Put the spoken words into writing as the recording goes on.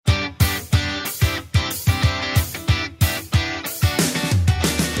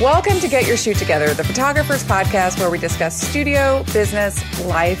Welcome to Get Your Shoot Together, the photographer's podcast where we discuss studio, business,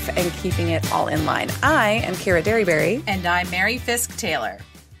 life, and keeping it all in line. I am Kira Derryberry. And I'm Mary Fisk Taylor.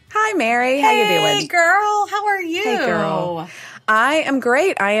 Hi, Mary. How you doing? Hey, girl. How are you? Hey, girl. I am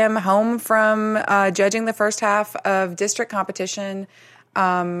great. I am home from judging the first half of district competition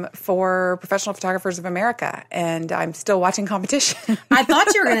for Professional Photographers of America, and I'm still watching competition. I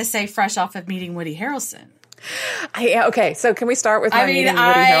thought you were going to say fresh off of meeting Woody Harrelson. Okay, so can we start with meeting Woody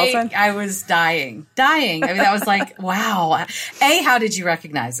Harrelson? I was dying. I mean, that was like, wow. How did you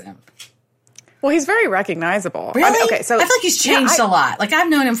recognize him? Well, he's very recognizable. Really? I feel like he's changed a lot. Like, I've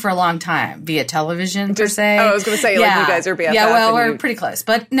known him for a long time via television, per se. I was going to say, like, you guys are BFF. Yeah, well, we're pretty close.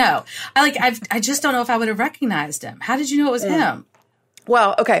 But no, I just don't know if I would have recognized him. How did you know it was him?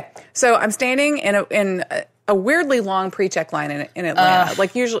 Well, okay. So I'm standing in a weirdly long pre-check line in Atlanta.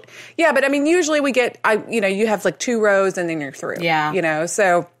 Like usually, yeah, but I mean, usually we get, you have like 2 rows and then you're through. Yeah.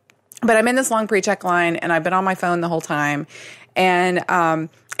 So, but I'm in this long pre-check line and I've been on my phone the whole time. And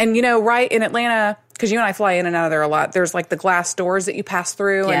right in Atlanta, because you and I fly in and out of there a lot, there's like the glass doors that you pass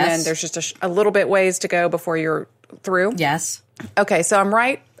through, yes. And then there's just a little bit ways to go before you're through. Yes. Okay, so I'm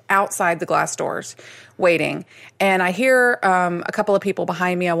right outside the glass doors waiting, and I hear a couple of people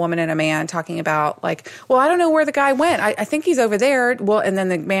behind me, a woman and a man, talking about like, well, I don't know where the guy went. I think he's over there. Well, and then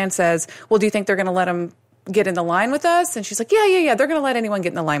the man says, well, do you think they're going to let him get in the line with us? And she's like, yeah. They're going to let anyone get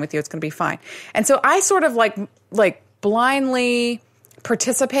in the line with you. It's going to be fine. And so I sort of like blindly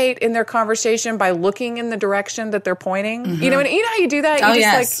participate in their conversation by looking in the direction that they're pointing. Mm-hmm. You know how you do that? You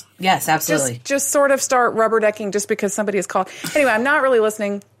yes, absolutely. Just sort of start rubber decking just because somebody is called. Anyway, I'm not really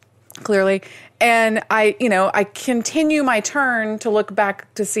listening, clearly. And I continue my turn to look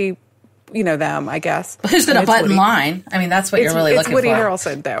back to see, them, I guess. Who's going to butt in line? I mean, that's what you're really looking for. It's Woody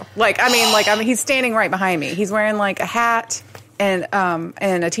Harrelson, though. He's standing right behind me. He's wearing like a hat and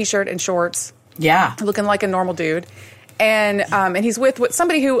a T-shirt and shorts. Yeah. Looking like a normal dude. And he's with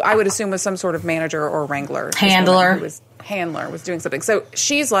somebody who I would assume was some sort of manager or wrangler. Handler. Was doing something. So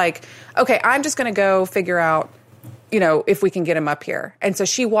she's like, okay, I'm just going to go figure out, if we can get him up here. And so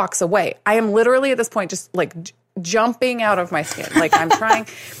she walks away. I am literally at this point just like jumping out of my skin. Like I'm trying,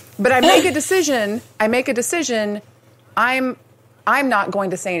 but I make a decision. I'm not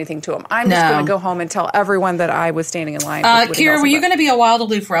going to say anything to him. I'm just going to go home and tell everyone that I was standing in line. Kira, were you going to be a wild,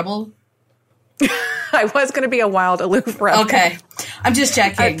 aloof rebel? I was going to be a wild, aloof rebel. Okay. I'm just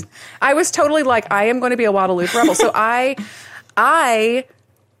checking. I was totally like, I am going to be a wild, aloof rebel. So I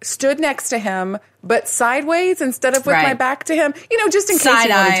stood next to him, but sideways instead of with my back to him, just in case he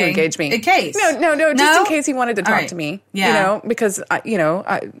wanted to engage me. In case. No, just in case he wanted to talk to me. Yeah. Because,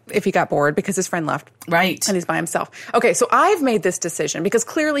 if he got bored because his friend left. Right. And he's by himself. Okay, so I've made this decision because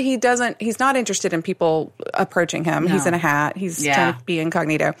clearly he's not interested in people approaching him. No. He's in a hat. He's trying to be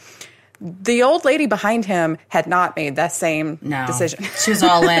incognito. The old lady behind him had not made that same decision. She was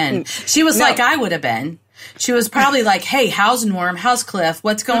all in. She was like I would have been. She was probably like, hey, how's Norm? How's Cliff?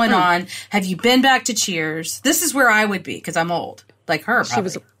 What's going on? Have you been back to Cheers? This is where I would be because I'm old. Like her,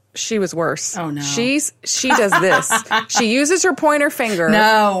 probably. She was worse. Oh, no. She does this. She uses her pointer finger.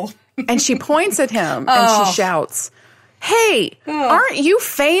 No. And she points at him and she shouts, hey, aren't you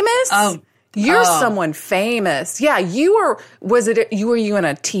famous? Oh, you're someone famous. Yeah, you were. Were you in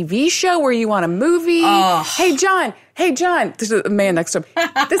a TV show? Were you on a movie? Oh. Hey, John. This is a man next to him.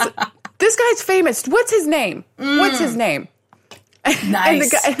 This guy's famous. What's his name? What's his name?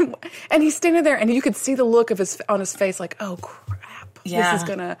 Nice. And he's standing there, and you could see the look on his face, like, oh crap, yeah. This is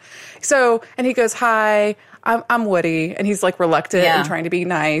gonna. So, and he goes, hi. I'm Woody, and he's like reluctant and trying to be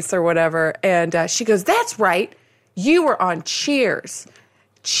nice or whatever. And she goes, that's right. You were on Cheers.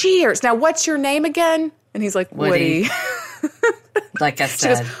 Cheers. Now, what's your name again? And he's like, Woody. Like I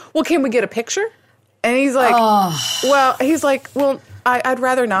said. She goes, well, can we get a picture? And he's like, well, I'd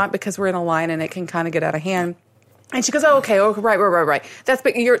rather not because we're in a line and it can kind of get out of hand. And she goes, oh, okay. Oh, right.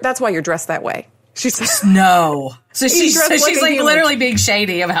 That's why you're dressed that way. She says, no. So she's like human. Literally being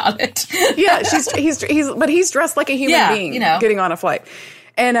shady about it. Yeah, he's dressed like a human being getting on a flight.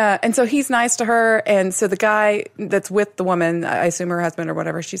 And so he's nice to her. And so the guy that's with the woman, I assume her husband or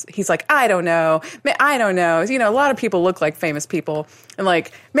whatever, he's like, I don't know. A lot of people look like famous people. And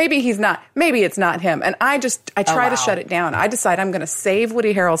like, maybe it's not him. And I try to shut it down. I decide I'm going to save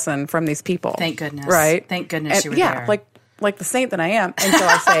Woody Harrelson from these people. Thank goodness. Right? Thank goodness you were there. Yeah, like the saint that I am. And so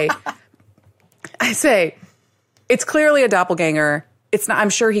I say, it's clearly a doppelganger. It's not, I'm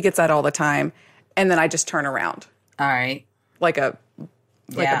sure he gets that all the time. And then I just turn around. All right. Like a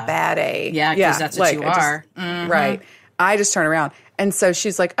bad A. Yeah, because that's what you are. Right. I just turn around. And so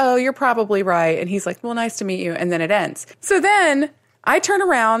she's like, oh, you're probably right. And he's like, well, nice to meet you. And then it ends. So then I turn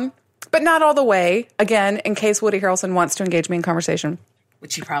around, but not all the way, again, in case Woody Harrelson wants to engage me in conversation.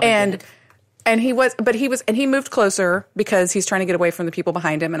 Which he probably did. And he moved closer because he's trying to get away from the people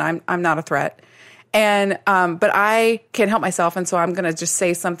behind him, and I'm not a threat. And, but I can't help myself. And so I'm going to just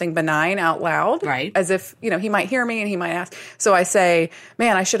say something benign out loud. Right. As if, he might hear me and he might ask. So I say,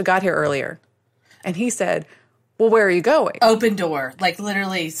 man, I should have got here earlier. And he said, well, where are you going? Open door. Like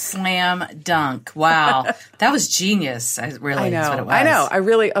literally slam dunk. Wow. That was genius. Really, that's what it was. I know. I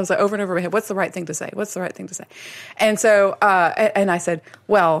was like over and over my head. What's the right thing to say? What's the right thing to say? And so, and I said,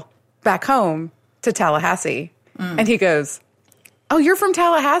 well, back home to Tallahassee. And he goes, oh, you're from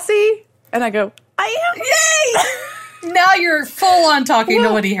Tallahassee? And I go, I am. Yay! Now you're full on talking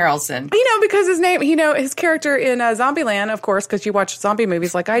to Woody Harrelson. Because his name, his character in Zombieland, of course, because you watch zombie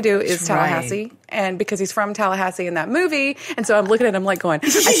movies like I do, is Tallahassee. Right. And because he's from Tallahassee in that movie. And so I'm looking at him like going, I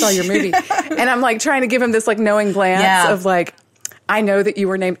saw your movie. And I'm like trying to give him this like knowing glance of like, I know that you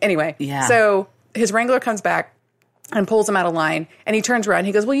were named. Anyway. Yeah. So his Wrangler comes back and pulls him out of line. And he turns around.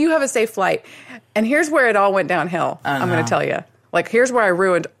 He goes, well, you have a safe flight. And here's where it all went downhill. I'm going to tell you. Like, here's where I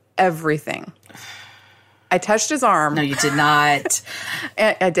ruined everything. I touched his arm. No, you did not.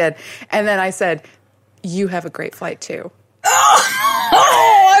 I did. And then I said, you have a great flight, too.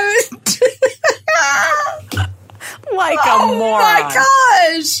 Like a moron. Oh, my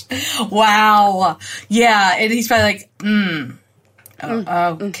gosh. Wow. Yeah. And he's probably like,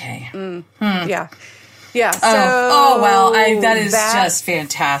 okay. Yeah. Yeah. So, wow. That is just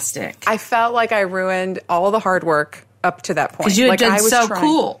fantastic. I felt like I ruined all the hard work up to that point. Because you had been so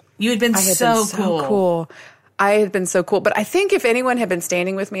cool. You had been so cool. I had been so cool. But I think if anyone had been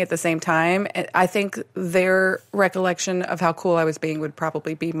standing with me at the same time, I think their recollection of how cool I was being would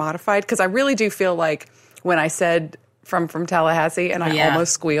probably be modified. Because I really do feel like when I said from Tallahassee and I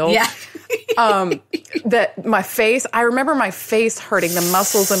almost squealed, that my face, I remember my face hurting, the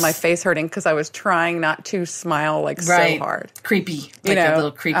muscles in my face hurting because I was trying not to smile so hard. Creepy. Like a little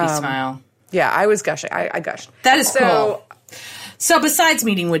creepy smile. Yeah, I was gushing. I gushed. That is cool. So besides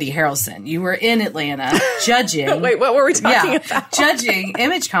meeting Woody Harrelson, you were in Atlanta judging. Wait, what were we talking about? Judging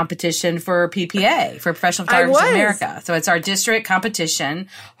image competition for PPA, for Professional Photographers of America. So it's our district competition,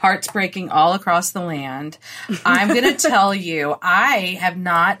 hearts breaking all across the land. I'm going to tell you, I have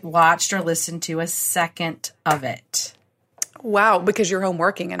not watched or listened to a second of it. Wow, because you're home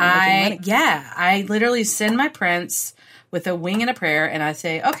working and making money. Yeah, I literally send my prints with a wing and a prayer, and I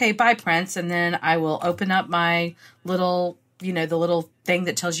say, okay, bye, Prince, and then I will open up my little, the little thing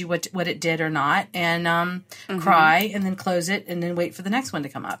that tells you what it did or not, and cry, and then close it, and then wait for the next one to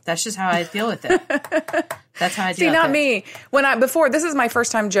come up. That's just how I deal with it. That's how I deal with it. See, not me. This is my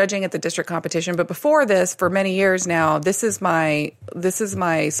first time judging at the district competition, but before this, for many years now, this is my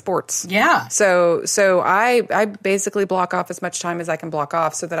sports. Yeah. So I basically block off as much time as I can block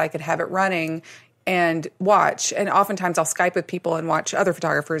off so that I could have it running and watch. And oftentimes I'll Skype with people and watch other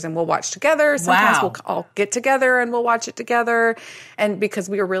photographers and we'll watch together. Sometimes we'll all get together and we'll watch it together. And because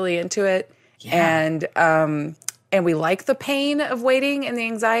we were really into it and we like the pain of waiting and the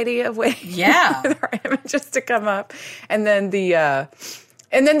anxiety of waiting for our images to come up. And then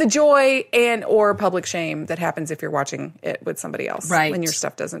the joy and or public shame that happens if you're watching it with somebody else when your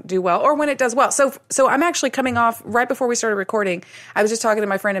stuff doesn't do well or when it does well. So I'm actually coming off right before we started recording. I was just talking to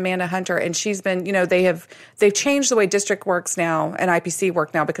my friend Amanda Hunter, and she's been, they've changed the way district works now and IPC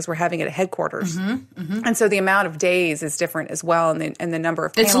work now because we're having it at headquarters. And so the amount of days is different as well, and the number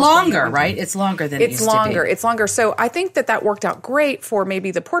of panels. It's longer, right? It's longer than it used to be. It's longer. So I think that worked out great for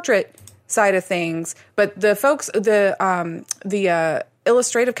maybe the portrait side of things, but the folks, the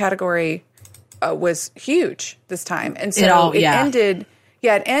illustrative category was huge this time, and so it ended.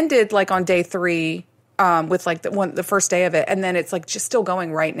 Yeah, it ended like on day 3 with like the first day of it, and then it's like just still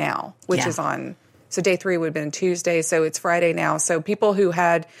going right now, which is on. So day 3 would have been Tuesday, so it's Friday now. So people who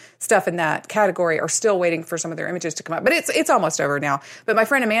had stuff in that category are still waiting for some of their images to come up, but it's almost over now. But my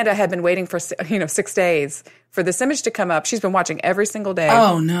friend Amanda had been waiting for 6 days for this image to come up. She's been watching every single day.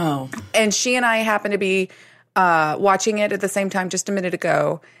 Oh no! And she and I happened to be watching it at the same time just a minute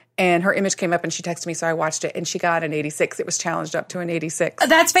ago, and her image came up and she texted me, so I watched it, and she got an 86. It was challenged up to an 86.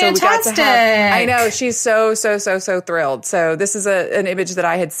 That's fantastic. So I know. She's so thrilled. So this is an image that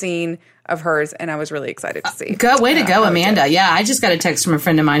I had seen of hers, and I was really excited to see. Way to go, Amanda. Yeah, I just got a text from a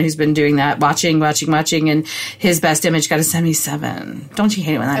friend of mine who's been doing that, watching, and his best image got a 77. Don't you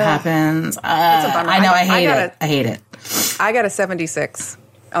hate it when that happens? I know, I hate it. I got a 76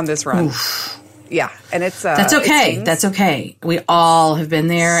 on this run. Oof. Yeah, and it's that's okay. That's okay. We all have been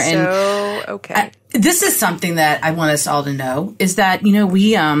there, so okay. This is something that I want us all to know is that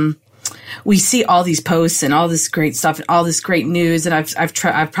we we see all these posts and all this great stuff and all this great news. And I've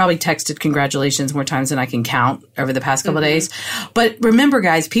probably texted congratulations more times than I can count over the past couple of days. But remember,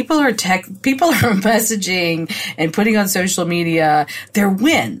 guys, people are messaging and putting on social media their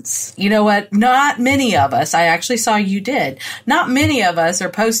wins. You know what? Not many of us, I actually saw you did. Not many of us are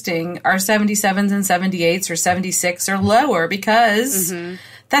posting our 77s and 78s or 76 or lower because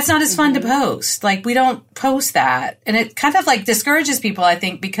that's not as fun to post. Like, we don't post that. And it kind of like discourages people, I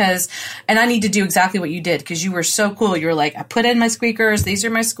think, because, and I need to do exactly what you did because you were so cool. You were like, I put in my squeakers. These are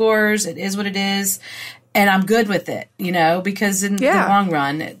my scores. It is what it is. And I'm good with it, you know, because in the long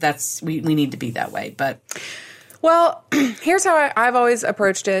run, we need to be that way. But, well, here's how I've always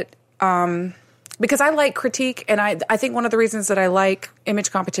approached it. Because I like critique, and I think one of the reasons that I like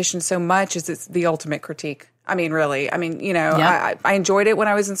image competition so much is it's the ultimate critique. I mean, really. I mean, you know, I enjoyed it when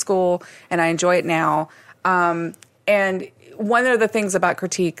I was in school, and I enjoy it now. And one of the things about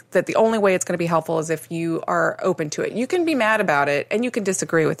critique, that the only way it's going to be helpful is if you are open to it. You can be mad about it, and you can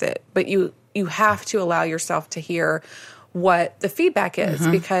disagree with it, but you have to allow yourself to hear what the feedback is,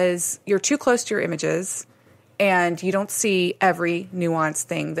 because you're too close to your images. And you don't see every nuanced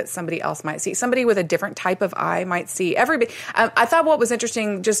thing that somebody else might see. Somebody with a different type of eye might see everybody. I thought what was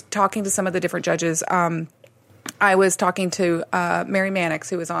interesting, just talking to some of the different judges, I was talking to Mary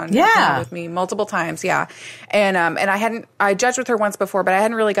Mannix, who was on with me multiple times, and I judged with her once before, but I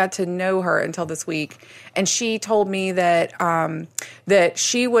hadn't really got to know her until this week. And she told me that that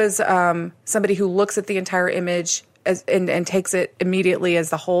she was somebody who looks at the entire image and takes it immediately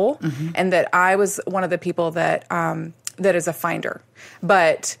as the whole, and that I was one of the people that is a finder,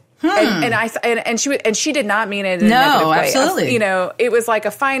 but and she did not mean it in a negative way. Absolutely. You know, it was like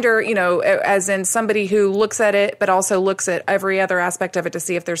a finder, you know, as in somebody who looks at it, but also looks at every other aspect of it to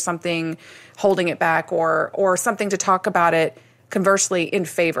see if there's something holding it back or something to talk about it. Conversely, in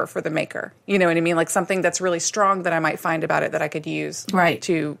favor for the maker. You know what I mean? Like something that's really strong that I might find about it that I could use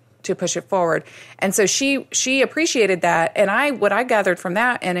to push it forward. And so she appreciated that. And what I gathered from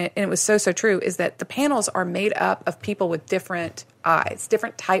that, and it was so true, is that the panels are made up of people with different eyes,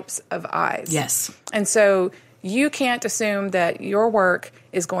 different types of eyes. Yes. And so you can't assume that your work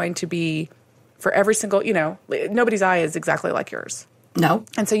is going to be for every single, you know, nobody's eye is exactly like yours. No.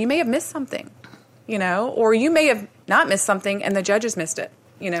 And so you may have missed something, you know, or you may have not missed something and the judges missed it,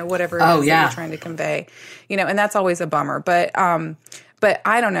 you know, whatever it is that you're trying to convey, you know, and that's always a bummer. But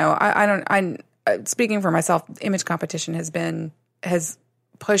I don't know. I'm speaking for myself. Image competition has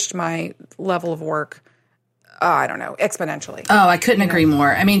pushed my level of work. I don't know, exponentially. Oh, I couldn't agree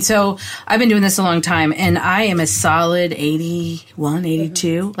more. I mean, so I've been doing this a long time, and I am a solid 81,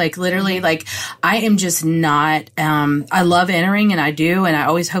 82. Like, literally, like, I am just not, I love entering, and I do, and I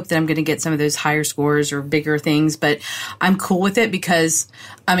always hope that I'm going to get some of those higher scores or bigger things, but I'm cool with it because,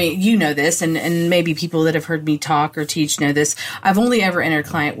 I mean, you know this, and maybe people that have heard me talk or teach know this. I've only ever entered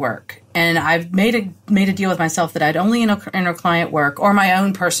client work. And I've made a deal with myself that I'd only enter client work or my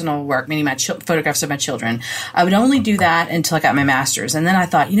own personal work, meaning my photographs of my children. I would only do that until I got my master's. And then I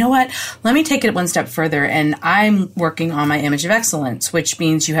thought, you know what? Let me take it one step further. And I'm working on my image of excellence, which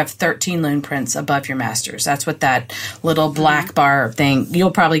means you have 13 loan prints above your master's. That's what that little black bar thing,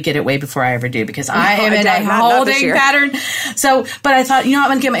 you'll probably get it way before I ever do because I am in a holding pattern. So, but I thought, you know, I'm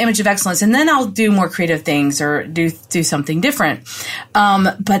going to get my image of excellence and then I'll do more creative things or do something different.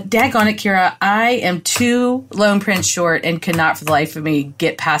 But daggone it, Kira, I am 2 loan prints short and cannot for the life of me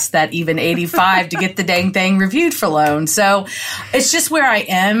get past that even 85 to get the dang thing reviewed for loan. So it's just where I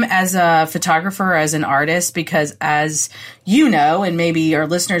am as a photographer, as an artist, because as you know, and maybe our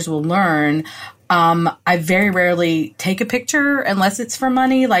listeners will learn, I very rarely take a picture unless it's for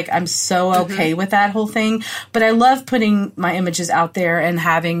money. Like, I'm so okay with that whole thing. But I love putting my images out there and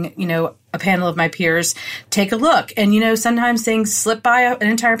having, you know, a panel of my peers take a look. And, you know, sometimes things slip by an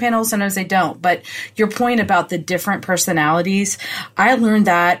entire panel, sometimes they don't. But your point about the different personalities, I learned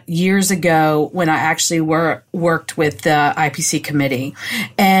that years ago when I actually worked with the IPC committee.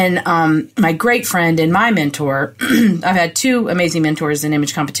 And my great friend and my mentor, I've had 2 amazing mentors in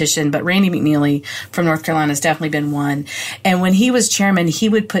image competition, but Randy McNeely from North Carolina has definitely been one. And when he was chairman, he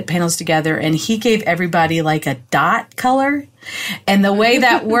would put panels together and he gave everybody like a dot color. And the way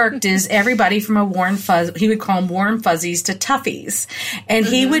that worked is everybody from a warm fuzz, he would call them warm fuzzies to toughies. And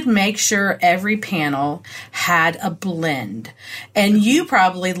he would make sure every panel had a blend. And you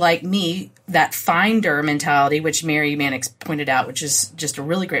probably, like me, that finder mentality, which Mary Mannix pointed out, which is just a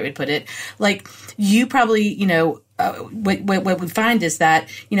really great way to put it. Like, you probably, you know, what we find is that,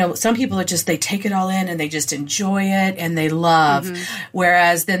 some people are just, they take it all in and they just enjoy it and they love.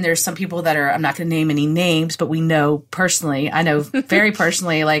 Whereas then there's some people that are, I'm not going to name any names, but we know personally, I know very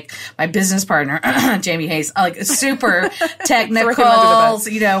personally, like my business partner, Jamie Hayes, like super technical,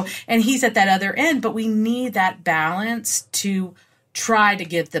 and he's at that other end, but we need that balance to try to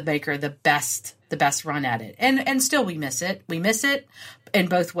give the baker the best run at it. And still we miss it. We miss it in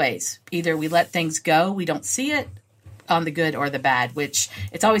both ways. Either we let things go, we don't see it on the good or the bad, which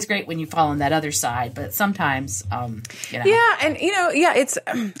it's always great when you fall on that other side, but sometimes, Yeah. And, it's,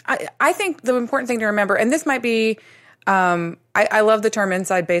 I think the important thing to remember, and this might be, I love the term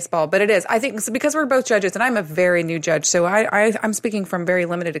inside baseball, but it is, I think, because we're both judges and I'm a very new judge. So I'm speaking from very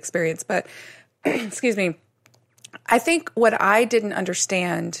limited experience, but excuse me. I think what I didn't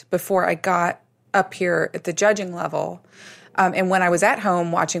understand before I got up here at the judging level, and when I was at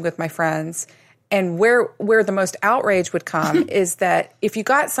home watching with my friends, and where the most outrage would come is that if you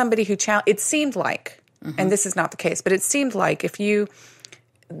got somebody who it seemed like, and this is not the case, but it seemed like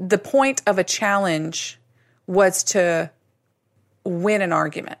the point of a challenge was to win an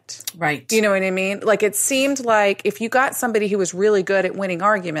argument. Right. You know what I mean? Like, it seemed like if you got somebody who was really good at winning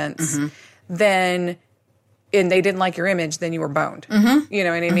arguments, then, and they didn't like your image, then you were boned. You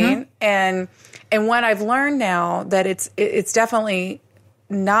know what I mean? And what I've learned now that it's definitely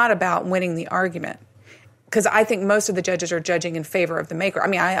not about winning the argument, because I think most of the judges are judging in favor of the maker. I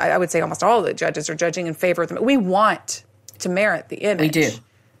mean, I would say almost all of the judges are judging in favor of the maker. We want to merit the image. We do.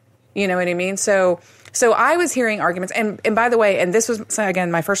 You know what I mean? So I was hearing arguments, and by the way, and this was,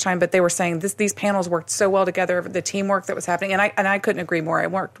 again, my first time, but they were saying these panels worked so well together, the teamwork that was happening, and I couldn't agree more.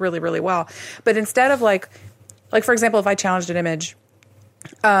 It worked really, really well. But instead of like for example, if I challenged an image,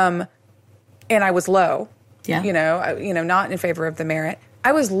 and I was low, not in favor of the merit,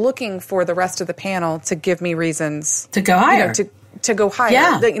 I was looking for the rest of the panel to give me reasons to go higher, to go higher.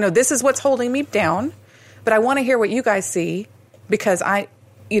 Yeah. That, this is what's holding me down, but I want to hear what you guys see, because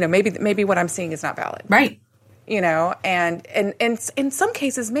maybe what I'm seeing is not valid. Right. And in some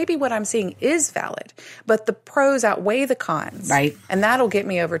cases, maybe what I'm seeing is valid, but the pros outweigh the cons. Right. And that'll get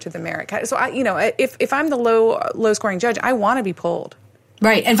me over to the merit. So if I'm the low scoring judge, I want to be pulled.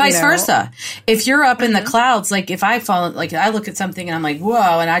 Right. And vice versa. If you're up in the clouds, like if I fall, like I look at something and I'm like,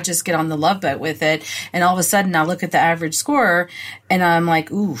 whoa, and I just get on the love boat with it. And all of a sudden I look at the average score and I'm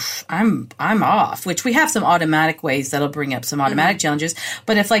like, oof, I'm off, which we have some automatic ways that'll bring up some automatic challenges.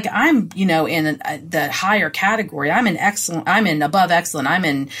 But if like I'm, in the higher category, I'm in excellent, I'm in above excellent, I'm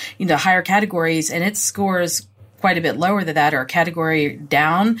in, higher categories, and it scores quite a bit lower than that, or a category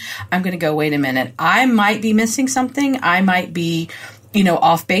down, I'm going to go, wait a minute, I might be missing something. I might be,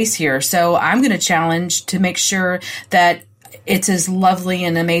 off base here. So I'm going to challenge to make sure that it's as lovely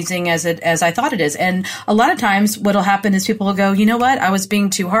and amazing as I thought it is. And a lot of times what'll happen is people will go, you know what, I was being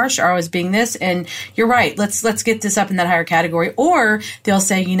too harsh, or I was being this, and you're right. Let's get this up in that higher category. Or they'll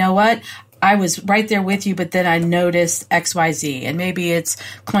say, you know what, I was right there with you, but then I noticed XYZ, and maybe it's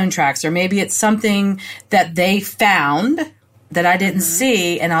clone tracks, or maybe it's something that they found that I didn't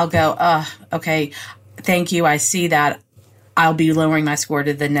see. And I'll go, okay, thank you. I see that. I'll be lowering my score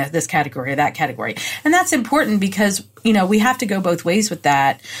to this category or that category. And that's important because, we have to go both ways with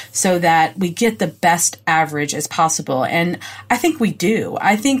that so that we get the best average as possible. And I think we do.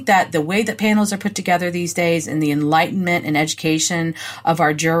 I think that the way that panels are put together these days, and the enlightenment and education of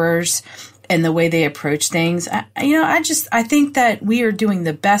our jurors, and the way they approach things, I think that we are doing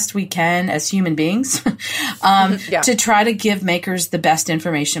the best we can as human beings to try to give makers the best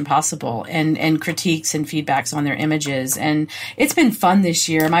information possible, and critiques and feedbacks on their images. And it's been fun this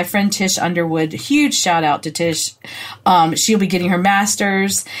year. My friend Tish Underwood, huge shout out to Tish. She'll be getting her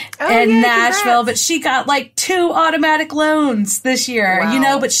master's in Nashville, congrats. But she got like 2 automatic loans this year,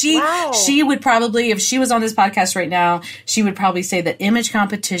 but she would probably, if she was on this podcast right now, she would probably say that image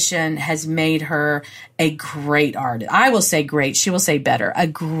competition has made her a great artist. I will say great. She will say better. A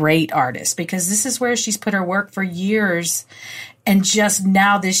great artist, because this is where she's put her work for years. And just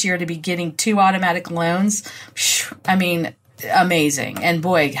now this year to be getting 2 automatic loans. I mean, amazing. And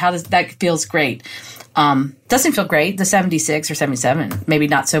boy, how does that feels great. Doesn't feel great. The 76 or 77, maybe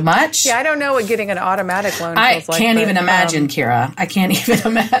not so much. Yeah, I don't know what getting an automatic loan feels like. I can't even imagine, Kira. I can't even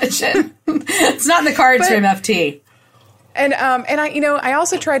imagine. It's not in the cards for MFT. And I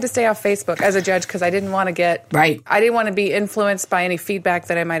also tried to stay off Facebook as a judge, because I didn't want to get right. I didn't want to be influenced by any feedback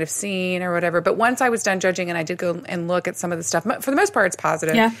that I might have seen or whatever. But once I was done judging, and I did go and look at some of the stuff, for the most part, it's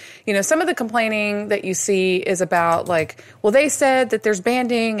positive. Yeah. Some of the complaining that you see is about like, well, they said that there's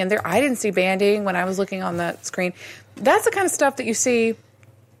banding, and I didn't see banding when I was looking on the screen. That's the kind of stuff that you see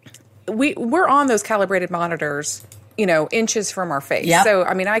we're on those calibrated monitors, inches from our face. Yep. So,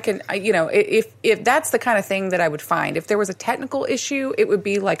 I mean, if that's the kind of thing that I would find, if there was a technical issue, it would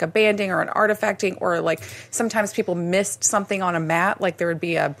be like a banding or an artifacting, or like sometimes people missed something on a mat, like there would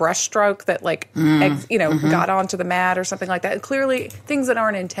be a brush stroke that got onto the mat or something like that. Clearly things that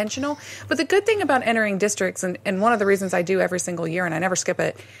aren't intentional. But the good thing about entering districts, and one of the reasons I do every single year and I never skip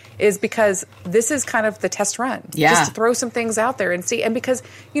it, is because this is kind of the test run. Yeah. Just to throw some things out there and see. And because,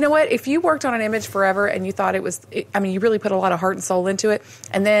 you know what, if you worked on an image forever and you thought you really put a lot of heart and soul into it,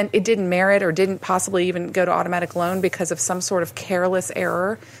 and then it didn't merit or didn't possibly even go to automatic loan because of some sort of careless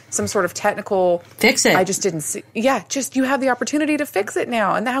error, some sort of technical... Fix it. I just didn't see... Yeah, just you have the opportunity to fix it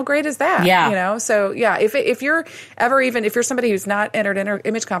now. And how great is that? Yeah. So, yeah, if you're ever even... If you're somebody who's not entered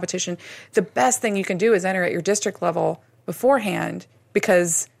image competition, the best thing you can do is enter at your district level beforehand,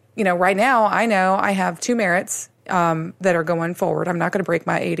 because... right now I know I have 2 merits that are going forward. I'm not going to break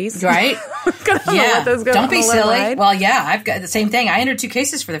my 80s. Right? Let those go. Don't be silly. Well, yeah, I've got the same thing. I entered 2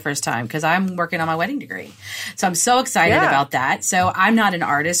 cases for the first time because I'm working on my wedding degree. So I'm so excited about that. So I'm not an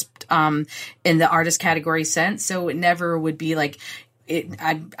artist in the artist category sense. So it never would be like...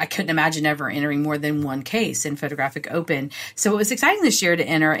 I couldn't imagine ever entering more than 1 case in Photographic Open. So it was exciting this year to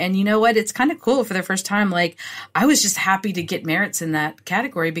enter. And you know what? It's kind of cool for the first time. Like, I was just happy to get merits in that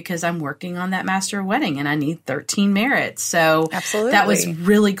category because I'm working on that master wedding and I need 13 merits. So absolutely, that was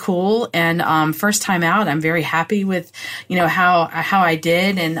really cool. And first time out, I'm very happy with, how I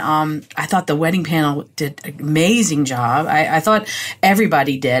did. And I thought the wedding panel did an amazing job. I thought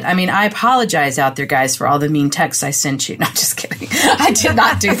everybody did. I mean, I apologize out there, guys, for all the mean texts I sent you. No, I'm just kidding. I did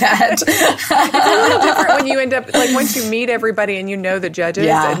not do that. It's a little different when you end up, like, once you meet everybody and you know the judges.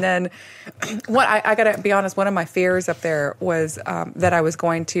 Yeah. And then I got to be honest, one of my fears up there was that I was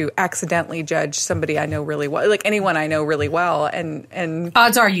going to accidentally judge somebody I know really well, like anyone I know really well. And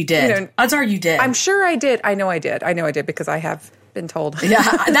odds are you did. Odds are you did. I'm sure I did. I know I did because I have been told. Yeah,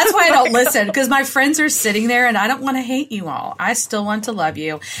 that's why I don't listen, because my friends are sitting there and I don't want to hate you all. I still want to love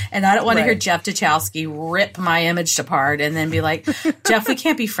you. And I don't want to hear Jeff Duchowski rip my image apart and then be like, Jeff, we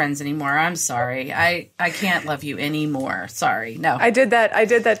can't be friends anymore. I'm sorry. I can't love you anymore. Sorry. No. I did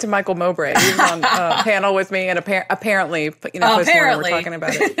that to Michael Mowbray. He was on a panel with me, and apparently, apparently. we're talking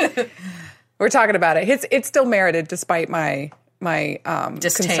about it. We're talking about it. It's still merited despite my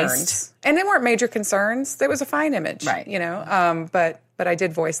concerns. And they weren't major concerns. It was a fine image, right? But I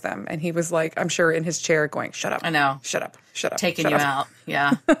did voice them, and he was like, I'm sure in his chair going, "Shut up! I know, shut up, taking shut you up. out,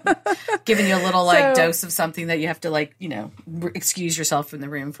 yeah, giving you a little dose of something that you have to excuse yourself from the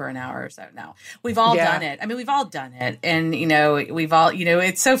room for an hour or so. Now we've all done it. I mean, we've all done it, and we've all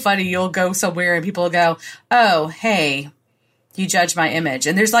it's so funny. You'll go somewhere and people will go, "Oh, hey, you judge my image,"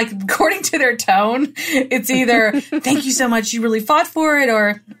 and there's like, according to their tone, it's either "Thank you so much, you really fought for it,"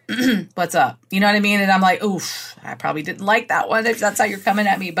 or "What's up?" You know what I mean? And I'm like, "Oof, I probably didn't like that one if that's how you're coming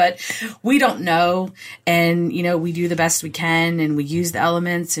at me." But we don't know, and we do the best we can, and we use the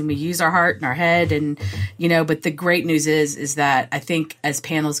elements, and we use our heart and our head, and But the great news is that I think as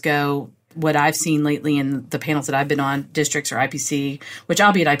panels go, what I've seen lately in the panels that I've been on, districts or IPC, which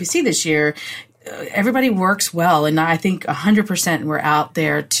I'll be at IPC this year. Everybody works well, and I think 100% we're out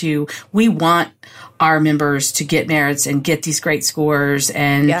there we want our members to get merits and get these great scores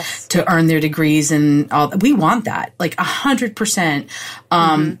and to earn their degrees and all. We want that, like 100%.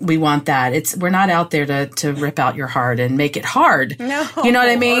 We want that. We're not out there to rip out your heart and make it hard. No. You know what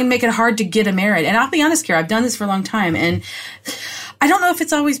I mean? Make it hard to get a merit. And I'll be honest, Kara, I've done this for a long time, and I don't know if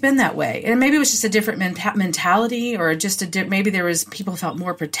it's always been that way. And maybe it was just a different mentality, or just maybe there was people felt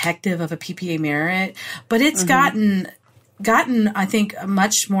more protective of a PPA merit, but it's gotten, I think,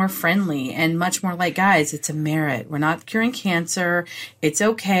 much more friendly and much more like, guys, it's a merit. We're not curing cancer. It's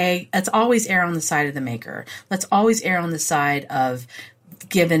okay. Let's always err on the side of the maker. Let's always err on the side of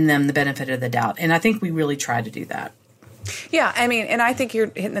giving them the benefit of the doubt. And I think we really try to do that. Yeah. I mean, and I think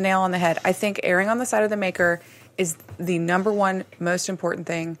you're hitting the nail on the head. I think erring on the side of the maker is the number one most important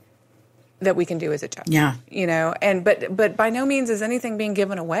thing that we can do as a judge. Yeah. But by no means is anything being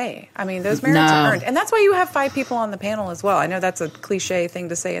given away. I mean, those merits are earned. And that's why you have 5 people on the panel as well. I know that's a cliche thing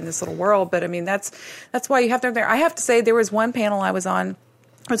to say in this little world, but I mean, that's why you have them there. I have to say, there was one panel I was on,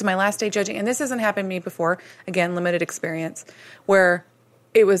 it was my last day judging, and this hasn't happened to me before, again, limited experience, where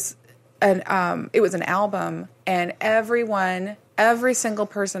it was an album, and every single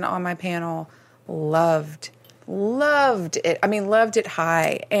person on my panel loved it. I mean, loved it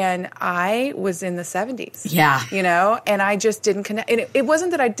high. And I was in the 70s. Yeah. And I just didn't connect. And it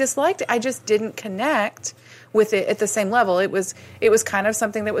wasn't that I disliked it. I just didn't connect with it at the same level. It was kind of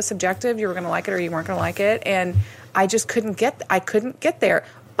something that was subjective. You were going to like it or you weren't going to like it. And I just couldn't get there.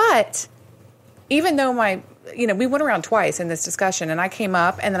 But even though we went around twice in this discussion, and I came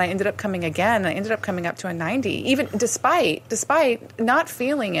up, and then I ended up coming again, and I ended up coming up to a 90, even despite not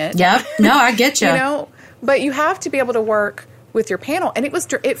feeling it. Yeah. No, I get you. But you have to be able to work with your panel. And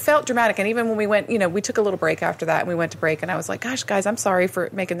it felt dramatic. And even when we went, we took a little break after that, and we went to break, and I was like, gosh, guys, I'm sorry for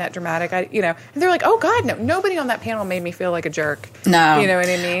making that dramatic. And they're like, oh God, no, nobody on that panel made me feel like a jerk. No. You know what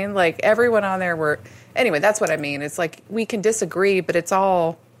I mean? Like, everyone on there anyway, that's what I mean. It's like, we can disagree, but it's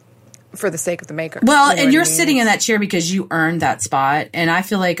all for the sake of the maker. Well, and you're sitting in that chair because you earned that spot. And I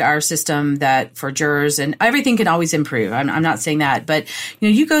feel like our system that for jurors, and everything can always improve. I'm not saying that, but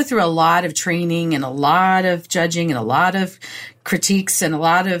you go through a lot of training and a lot of judging and a lot of critiques and a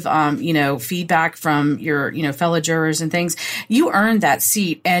lot of, feedback from your, fellow jurors and things. You earned that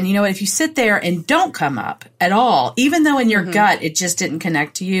seat. And if you sit there and don't come up at all, even though in your gut it just didn't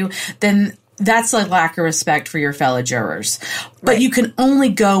connect to you, then that's a lack of respect for your fellow jurors. But you can only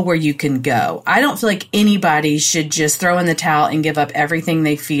go where you can go. I don't feel like anybody should just throw in the towel and give up everything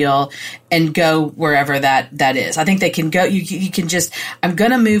they feel and go wherever that is. I think they can go. You can just, I'm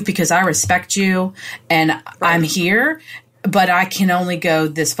going to move because I respect you and I'm here, but I can only go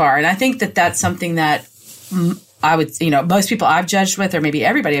this far. And I think that that's something that I would, most people I've judged with, or maybe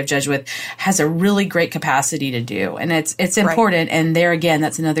everybody I've judged with, has a really great capacity to do. And it's important. Right. And there again,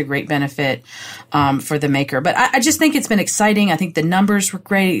 that's another great benefit for the maker. But I just think it's been exciting. I think the numbers were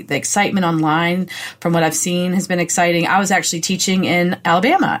great. The excitement online from what I've seen has been exciting. I was actually teaching in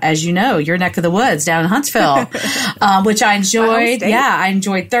Alabama, as you know, your neck of the woods down in Huntsville, which I enjoyed. Yeah, I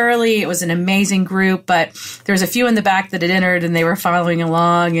enjoyed thoroughly. It was an amazing group, but there was a few in the back that had entered and they were following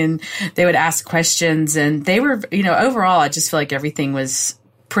along and they would ask questions, and they were, overall, I just feel like everything was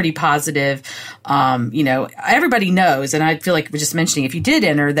pretty positive. Everybody knows, and I feel like we're just mentioning, if you did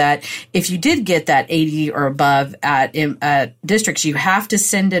enter that, if you did get that 80 or above at districts, you have to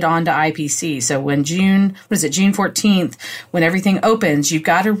send it on to IPC. So when June 14th, when everything opens, you've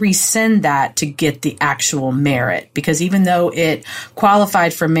got to resend that to get the actual merit, because even though it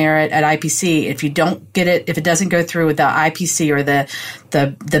qualified for merit at IPC, if you don't get it, if it doesn't go through with the IPC or the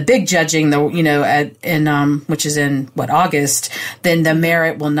big judging, which is in August, then the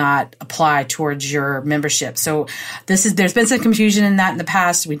merit will not apply towards your membership. So there's been some confusion in that in the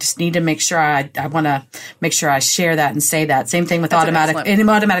past. We just need to make sure I want to make sure I share that and say that. Same thing with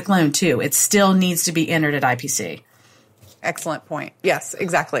automatic loan too. It still needs to be entered at IPC. Excellent point. Yes,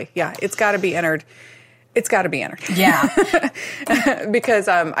 exactly. Yeah, it's got to be entered. It's got to be entered. Yeah. Because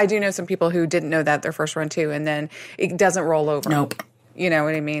I do know some people who didn't know that their first run too, and then it doesn't roll over. Nope. You know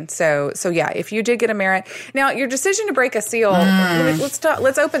what I mean? So yeah, if you did get a merit. Now, your decision to break a seal,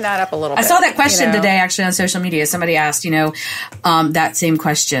 let's open that up a little bit. I saw that question today, actually, on social media. Somebody asked, that same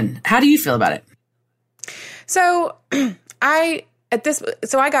question. How do you feel about it? So here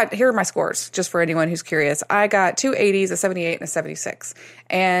are my scores, just for anyone who's curious. I got 2 80s, a 78, and a 76.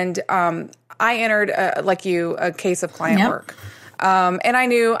 And I entered, like you, a case of client work. And I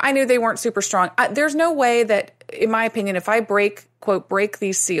knew they weren't super strong. There's no way that, in my opinion, if I break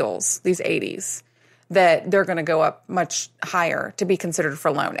these seals, these 80s, that they're going to go up much higher to be considered for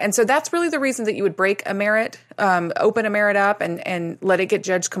loan. And so that's really the reason that you would break a merit, open a merit up and let it get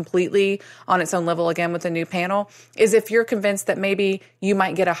judged completely on its own level again with a new panel, is if you're convinced that maybe you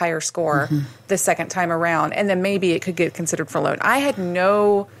might get a higher score the second time around, and then maybe it could get considered for loan. I had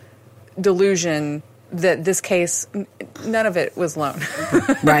no delusion that this case, none of it was loan.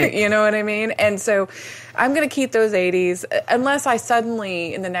 Right. You know what I mean? And so I'm going to keep those 80s unless I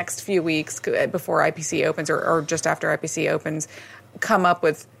suddenly, in the next few weeks before IPC opens or just after IPC opens, come up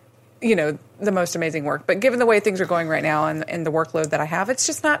with, the most amazing work. But given the way things are going right now and the workload that I have, it's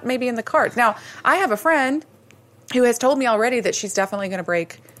just not maybe in the cards. Now, I have a friend who has told me already that she's definitely going to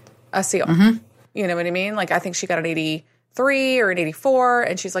break a seal. Mm-hmm. You know what I mean? Like, I think she got an 83 or an 84,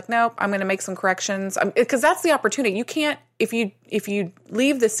 and she's like, nope, I'm going to make some corrections, because that's the opportunity. You can't, if you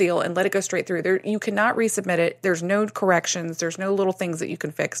leave the seal and let it go straight through, you cannot resubmit it. There's no corrections. There's no little things that you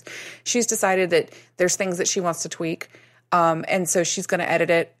can fix. She's decided that there's things that she wants to tweak, and so she's going to edit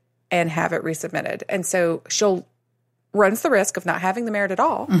it and have it resubmitted. And so she'll runs the risk of not having the merit at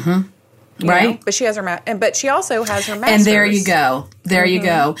all. Mm-hmm. Right. But she has but she also has her master's. And there you go. There you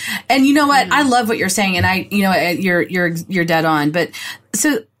go. And you know what? I love what you're saying. And you're dead on. But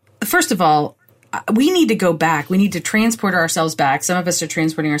so first of all, we need to go back. We need to transport ourselves back. Some of us are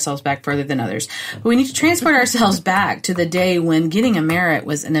transporting ourselves back further than others. But we need to transport ourselves back to the day when getting a merit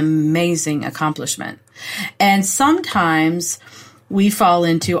was an amazing accomplishment. And sometimes we fall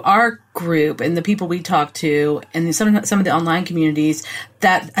into our group and the people we talk to and some of the online communities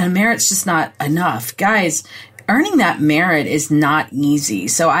that a merit's just not enough. Guys, earning that merit is not easy.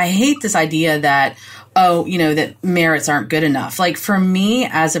 So I hate this idea that, that merits aren't good enough. Like for me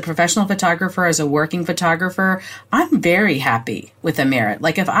as a professional photographer, as a working photographer, I'm very happy with a merit.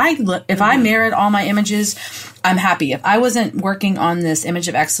 Like if I merit all my images, I'm happy. If I wasn't working on this image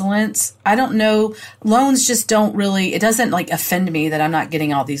of excellence, I don't know, loans just don't really, it doesn't like offend me that I'm not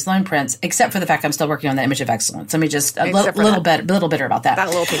getting all these loan prints, except for the fact I'm still working on the image of excellence. Let me just, a little bitter about that. That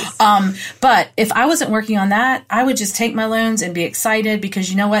little piece. But if I wasn't working on that, I would just take my loans and be excited because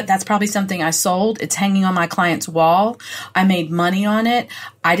you know what? That's probably something I sold. It's hanging on my client's wall. I made money on it.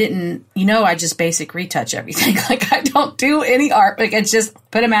 I didn't, I just basic retouch everything. Like I don't do any art. Like it's just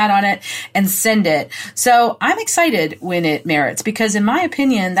put a mat on it and send it. So I'm excited when it merits because in my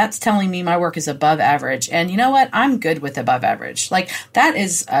opinion, that's telling me my work is above average. And you know what? I'm good with above average. Like that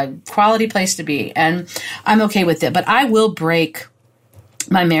is a quality place to be. And I'm okay with it. But I will break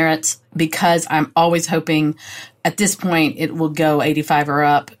my merits because I'm always hoping at this point it will go 85 or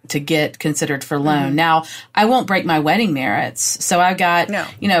up to get considered for loan. Mm-hmm. Now, I won't break my wedding merits. So I've got,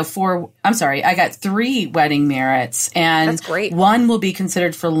 I got 3 wedding merits and that's great. 1 will be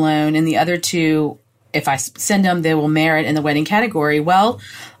considered for loan and the other 2, if I send them, they will merit in the wedding category. Well,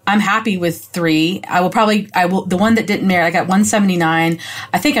 I'm happy with 3. I will, the one that didn't merit, I got 179.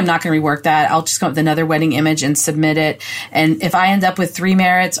 I think I'm not going to rework that. I'll just come up with another wedding image and submit it. And if I end up with 3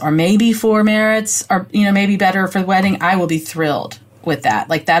 merits or maybe 4 merits or, maybe better for the wedding, I will be thrilled with that.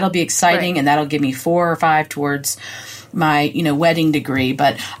 Like that'll be exciting. Right. And that'll give me 4 or 5 towards my, wedding degree.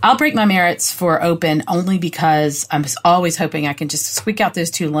 But I'll break my merits for open only because I'm always hoping I can just squeak out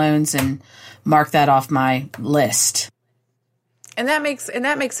those 2 loans and mark that off my list. And that makes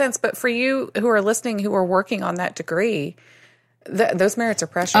sense. But for you who are listening, who are working on that degree, those merits are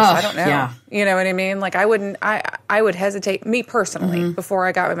precious. I don't know. Yeah. You know what I mean? Like I would hesitate, me personally, before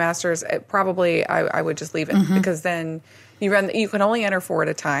I got my master's, I would just leave it because then you can only enter 4 at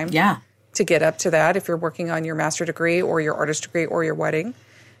a time. Yeah. To get up to that if you're working on your master degree or your artist degree or your wedding,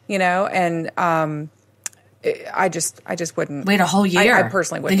 and I just wouldn't wait a whole year. I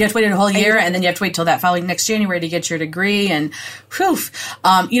personally wouldn't. Then you have to wait a whole year, and then you have to wait till that following next January to get your degree. And whew.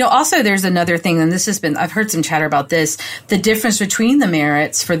 Also there's another thing, and I've heard some chatter about this, the difference between the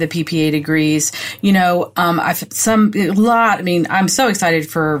merits for the PPA degrees. I'm so excited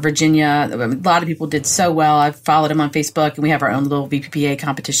for Virginia. A lot of people did so well. I've followed them on Facebook, and we have our own little VPPA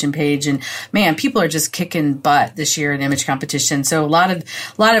competition page. And man, people are just kicking butt this year in image competition. So a lot of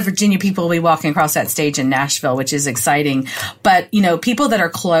Virginia people will be walking across that stage in Nashville, which is exciting. But, people that are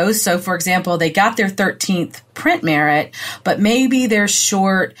close, so for example, they got their 13th print merit, but maybe they're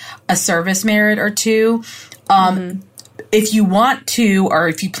short a service merit or 2. If you want to, or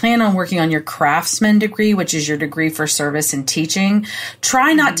if you plan on working on your craftsman degree, which is your degree for service and teaching,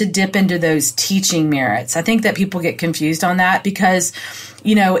 try not to dip into those teaching merits. I think that people get confused on that because,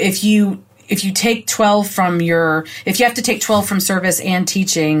 if you take 12 if you have to take 12 from service and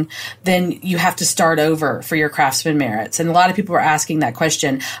teaching, then you have to start over for your craftsman merits. And a lot of people are asking that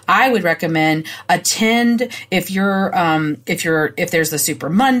question. I would recommend attend if there's a Super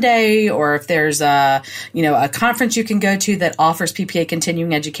Monday or if there's a conference you can go to that offers PPA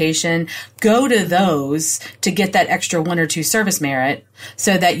continuing education, go to those to get that extra 1 or 2 service merit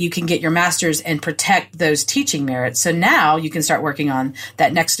so that you can get your master's and protect those teaching merits. So now you can start working on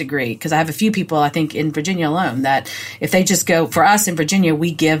that next degree. Because I have a few people, I think, in Virginia alone that if they just go, for us in Virginia,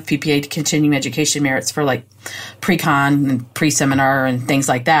 we give PPA continuing education merits for like pre-con and pre-seminar and things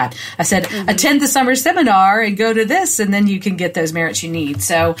like that. I said, attend the summer seminar and go to this, and then you can get those merits you need.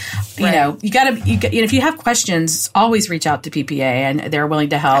 So, if you have questions, always reach out to PPA and they're willing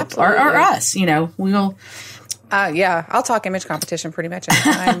to help, or us, we will. I'll talk image competition pretty much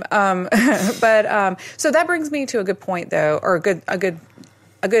anytime. So that brings me to a good point, though, or a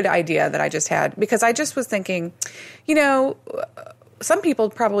good idea that I just had, because I just was thinking, some people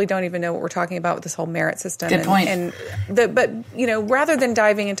probably don't even know what we're talking about with this whole merit system. Good point. But rather than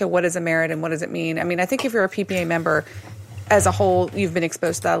diving into what is a merit and what does it mean, I mean, I think if you're a PPA member as a whole, you've been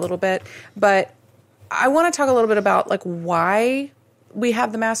exposed to that a little bit. But I want to talk a little bit about like why we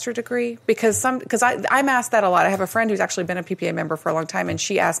have the master degree, because I'm asked that a lot. I have a friend who's actually been a PPA member for a long time, and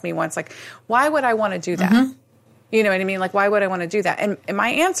she asked me once, like, why would I want to do that? You know what I mean? Like, why would I want to do that? And my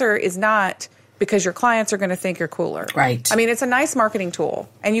answer is not because your clients are going to think you're cooler. Right. I mean, it's a nice marketing tool,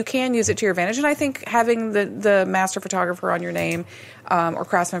 and you can use it to your advantage. And I think having the master photographer on your name or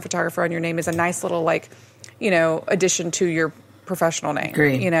craftsman photographer on your name is a nice little, addition to your professional name.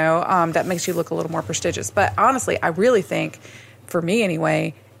 Agreed. That makes you look a little more prestigious. But honestly, I really think, for me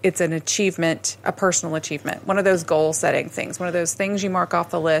anyway, it's an achievement, a personal achievement, one of those goal-setting things, one of those things you mark off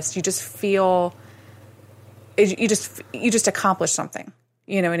the list. You just feel you just accomplished something.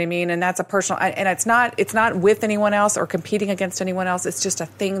 You know what I mean? And that's a personal, and it's not with anyone else or competing against anyone else. It's just a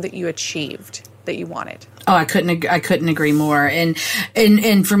thing that you achieved that you wanted. Oh, I couldn't agree more. And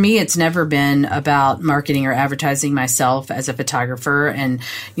for me, it's never been about marketing or advertising myself as a photographer. And,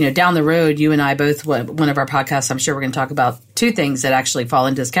 you know, down the road, you and I both, one of our podcasts, I'm sure we're going to talk about two things that actually fall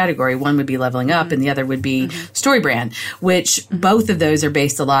into this category. One would be Leveling Up and the other would be StoryBrand, which both of those are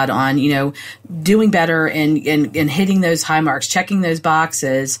based a lot on, you know, doing better and hitting those high marks, checking those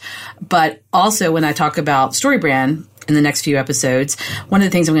boxes. But also when I talk about StoryBrand, in the next few episodes, one of the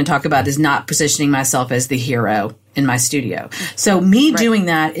things I'm going to talk about is not positioning myself as the hero in my studio. So me doing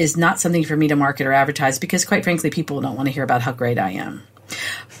that is not something for me to market or advertise because, quite frankly, people don't want to hear about how great I am.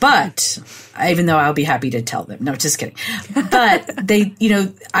 But even though I'll be happy to tell them. No, just kidding. But they, you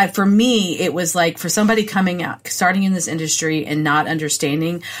know, for me, it was like for somebody coming out, starting in this industry and not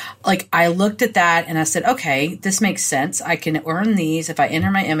understanding, like I looked at that and I said, okay, this makes sense. I can earn these. If I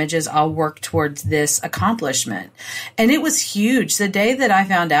enter my images, I'll work towards this accomplishment. And it was huge. The day that I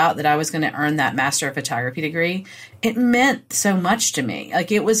found out that I was going to earn that Master of Photography degree, it meant so much to me.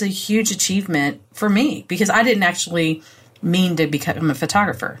 Like it was a huge achievement for me because I didn't actually mean to become a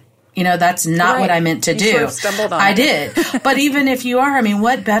photographer. You know, that's not what I meant to do. Sort of stumbled on I it. did. But even if you are, I mean,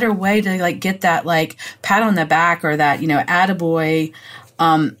 what better way to like get that like pat on the back or that, you know, attaboy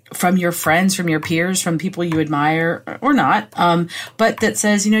from your friends, from your peers, from people you admire or not, but that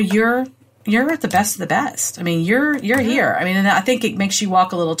says, you know, you're the best of the best. I mean, you're here. I mean, and I think it makes you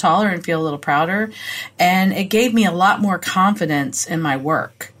walk a little taller and feel a little prouder. And it gave me a lot more confidence in my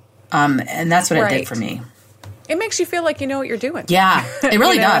work. And that's what it did for me. It makes you feel like you know what you're doing. Yeah, it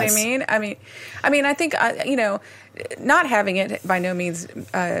really you know does. What I mean, I think you know, not having it by no means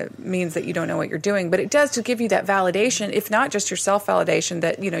means that you don't know what you're doing, but it does to give you that validation, if not just your self validation,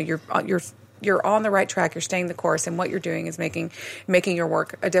 that you know you're on the right track, you're staying the course, and what you're doing is making your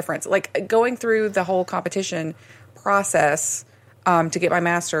work a difference. Like going through the whole competition process. To get my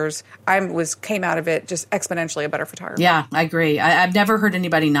master's, came out of it just exponentially a better photographer. Yeah, I agree. I've never heard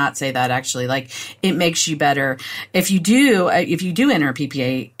anybody not say that. Actually, like it makes you better if you do enter a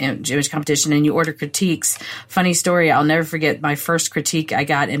PPA image competition and you order critiques. Funny story, I'll never forget my first critique I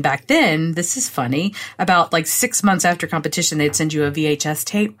got, and back then, this is funny. About like 6 months after competition, they'd send you a VHS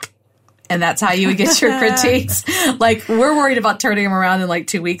tape. And that's how you would get your critiques. Like, we're worried about turning them around in like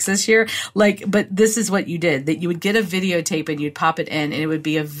 2 weeks this year. Like, but this is what you did, that you would get a videotape and you'd pop it in and it would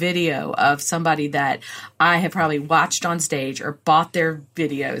be a video of somebody that I have probably watched on stage or bought their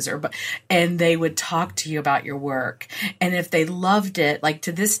videos and they would talk to you about your work. And if they loved it, like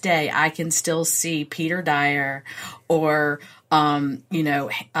to this day, I can still see Peter Dyer or, just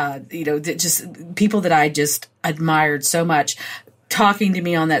people that I just admired so much talking to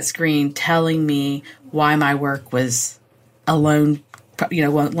me on that screen, telling me why my work was a loan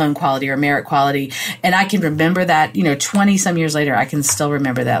quality or merit quality. And I can remember that, 20 some years later, I can still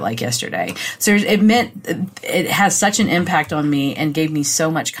remember that like yesterday. So it has such an impact on me and gave me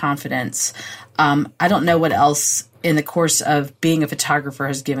so much confidence. I don't know what else in the course of being a photographer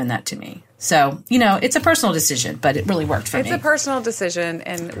has given that to me. So, it's a personal decision, but it really worked for me. It's a personal decision,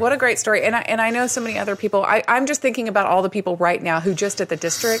 and what a great story. And I know so many other people. I'm just thinking about all the people right now who just at the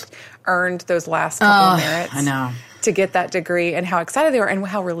district earned those last couple of merits. I know. To get that degree, and how excited they are and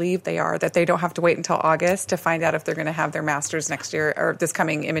how relieved they are that they don't have to wait until August to find out if they're going to have their master's next year or this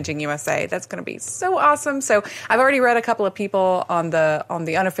coming Imaging USA. That's going to be so awesome. So I've already read a couple of people on the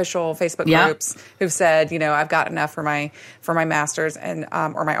unofficial Facebook groups who've said, I've got enough for my master's and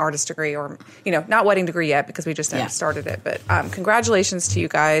or my artist degree, or not wedding degree yet because we just started it. But congratulations to you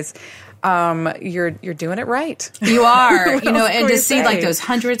guys. You're doing it right. You are, and to see like those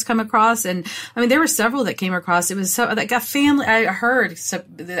hundreds come across. And I mean, there were several that came across. It was so like a family. I heard,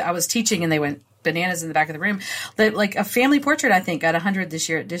 I was teaching and they went bananas in the back of the room. Like a family portrait, I think, got 100 this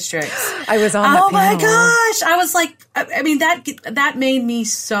year at Districts. I was on that panel. My gosh. I was like, I mean, that made me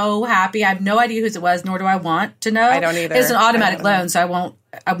so happy. I have no idea whose it was, nor do I want to know. I don't either. It's an automatic loan, so I won't.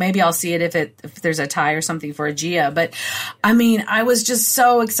 Maybe I'll see it if there's a tie or something for a Gia. But I mean, I was just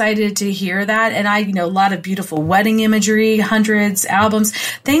so excited to hear that. And a lot of beautiful wedding imagery, hundreds, albums,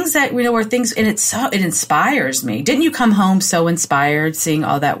 things that, were things, and it inspires me. Didn't you come home so inspired seeing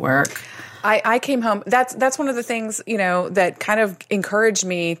all that work? I came home. That's one of the things, that kind of encouraged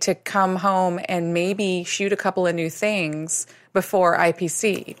me to come home and maybe shoot a couple of new things before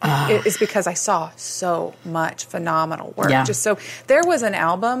IPC. Is because I saw so much phenomenal work. Yeah. Just so there was an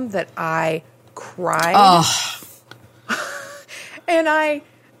album that I cried. And I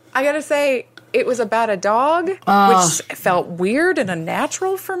got to say, it was about a dog, which felt weird and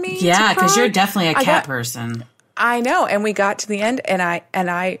unnatural for me. Yeah, because you're definitely a cat person. I know. And we got to the end, and I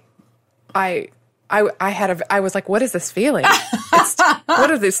was like, what is this feeling?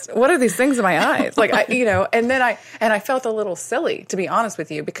 What are these things in my eyes? Like, and then I felt a little silly, to be honest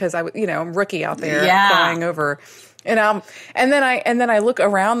with you, because I'm rookie out there crying over, and then I look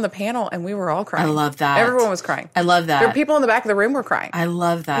around the panel and we were all crying. I love that. Everyone was crying. I love that. There were people in the back of the room were crying. I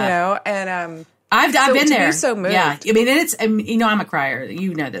love that. And I've been there. Be so moved. Yeah, I mean, I'm a crier.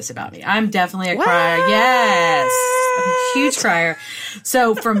 You know this about me. I'm definitely a crier. Yes, I'm a huge crier.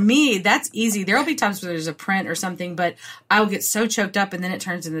 So for me, that's easy. There'll be times where there's a print or something, but I'll get so choked up, and then it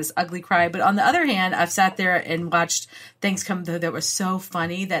turns into this ugly cry. But on the other hand, I've sat there and watched things come through that were so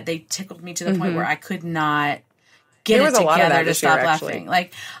funny that they tickled me to the point where I could not get it together to stop laughing.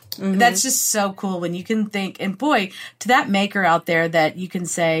 Like. That's just so cool when you can think, and boy, to that maker out there that you can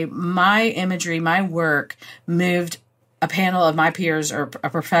say, my imagery, my work moved a panel of my peers or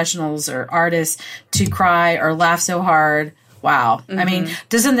professionals or artists to cry or laugh so hard. Wow. I mean,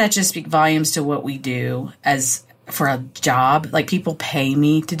 doesn't that just speak volumes to what we do as for a job? Like, people pay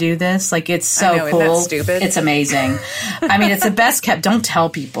me to do this. Like, it's so cool. Isn't that stupid? It's amazing. I mean, it's the best kept. Don't tell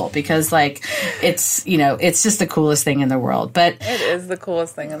people, because like it's just the coolest thing in the world. But it is the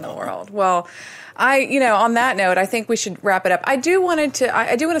coolest thing in the world. Well, on that note, I think we should wrap it up. I do want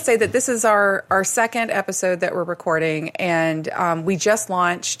to say that this is our second episode that we're recording, and we just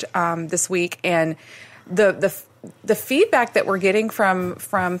launched this week, and the feedback that we're getting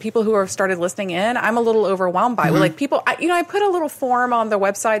from people who have started listening in, I'm a little overwhelmed by. Like, people, I put a little form on the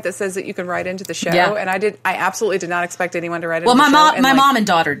website that says that you can write into the show, and I absolutely did not expect anyone to write into the show. Well, my mom and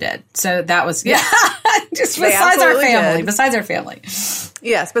daughter did, so that was just besides our family.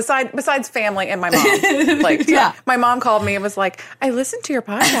 Yes, besides family and my mom. Like, my mom called me and was like, I listened to your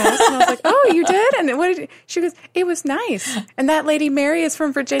podcast. And I was like, oh, you did? And what did you? She goes, it was nice. And that lady Mary is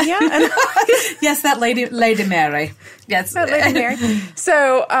from Virginia? And yes, that lady Mary. Yes. That lady Mary.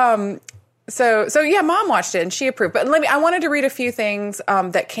 So yeah, Mom watched it and she approved. But I wanted to read a few things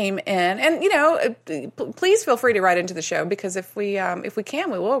that came in, and please feel free to write into the show, because if we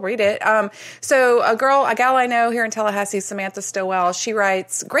can, we will read it. So a gal I know here in Tallahassee, Samantha Stowell, she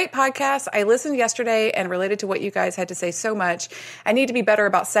writes, "Great podcast. I listened yesterday and related to what you guys had to say so much. I need to be better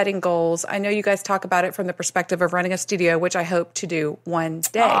about setting goals. I know you guys talk about it from the perspective of running a studio, which I hope to do one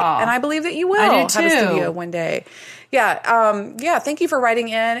day, and I believe that you will have a studio one day. Yeah. Thank you for writing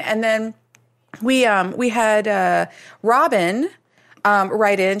in, and then." We had Robin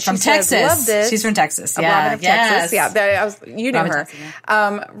write in. She from says, Texas. Love this. She's from Texas. Robin of Texas. Yeah, you know Robin her.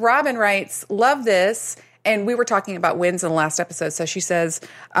 Texas, Robin writes, love this. And we were talking about wins in the last episode. So she says,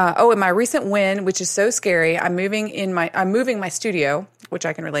 in my recent win, which is so scary, I'm moving my studio, which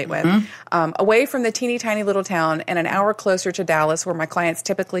I can relate with, away from the teeny tiny little town and an hour closer to Dallas, where my clients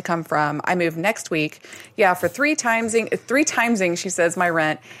typically come from. I move next week. Yeah, for three timesing, she says, my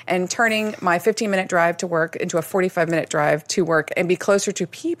rent, and turning my 15-minute drive to work into a 45-minute drive to work and be closer to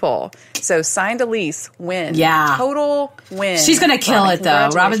people. So signed a lease, win. Yeah. Total win. She's going to kill it, though.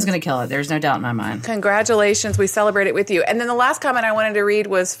 Robin's going to kill it. There's no doubt in my mind. Congratulations. We celebrate it with you. And then the last comment I wanted to read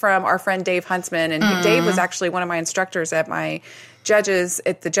was from our friend Dave Huntsman. And Dave was actually one of my instructors at the judges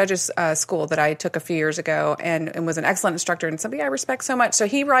school that I took a few years ago, and was an excellent instructor and somebody I respect so much. So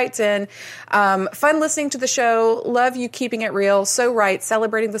he writes in, fun listening to the show. Love you keeping it real. So right.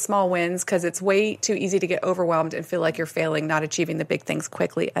 Celebrating the small wins, because it's way too easy to get overwhelmed and feel like you're failing, not achieving the big things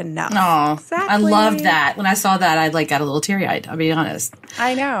quickly enough. Oh, exactly. I loved that. When I saw that, I got a little teary-eyed, I'll be honest.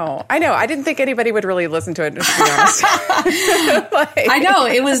 I know. I didn't think anybody would really listen to it, to be honest. I know.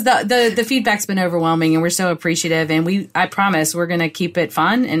 It was the feedback's been overwhelming, and we're so appreciative. And I promise we're going to keep it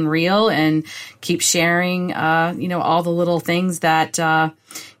fun and real and keep sharing, all the little things that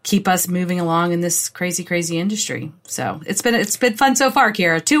keep us moving along in this crazy, crazy industry. So it's been fun so far,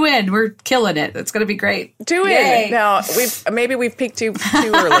 Kira. 2 in, we're killing it. It's going to be great. 2 in. Now we've peaked too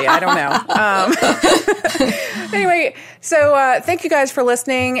early. I don't know. Anyway, so thank you guys for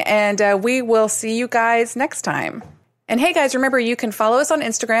listening, and we will see you guys next time. And hey guys, remember, you can follow us on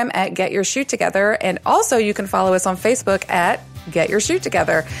Instagram at Get Your Shoot Together, and also you can follow us on Facebook at Get Your Shoot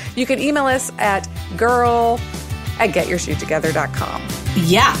Together. You can email us at girl@getyourshoottogether.com.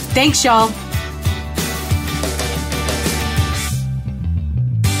 Yeah. Thanks, y'all.